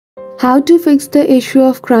How to fix the issue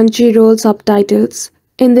of Crunchyroll subtitles.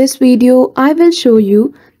 In this video, I will show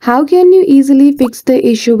you how can you easily fix the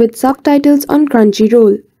issue with subtitles on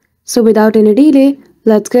Crunchyroll. So without any delay,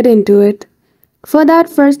 let's get into it. For that,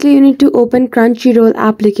 firstly you need to open Crunchyroll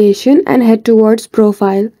application and head towards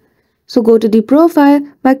profile. So go to the profile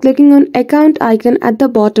by clicking on account icon at the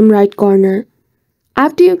bottom right corner.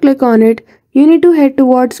 After you click on it, you need to head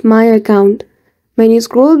towards my account. When you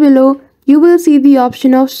scroll below, you will see the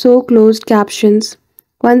option of show closed captions.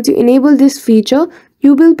 Once you enable this feature,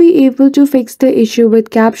 you will be able to fix the issue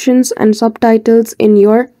with captions and subtitles in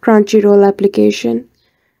your Crunchyroll application.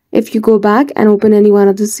 If you go back and open any one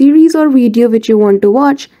of the series or video which you want to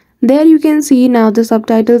watch, there you can see now the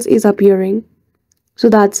subtitles is appearing. So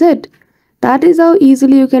that's it. That is how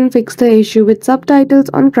easily you can fix the issue with subtitles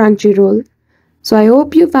on Crunchyroll. So I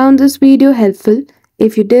hope you found this video helpful.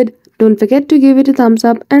 If you did, don't forget to give it a thumbs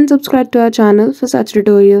up and subscribe to our channel for such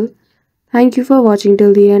tutorial. Thank you for watching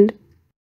till the end.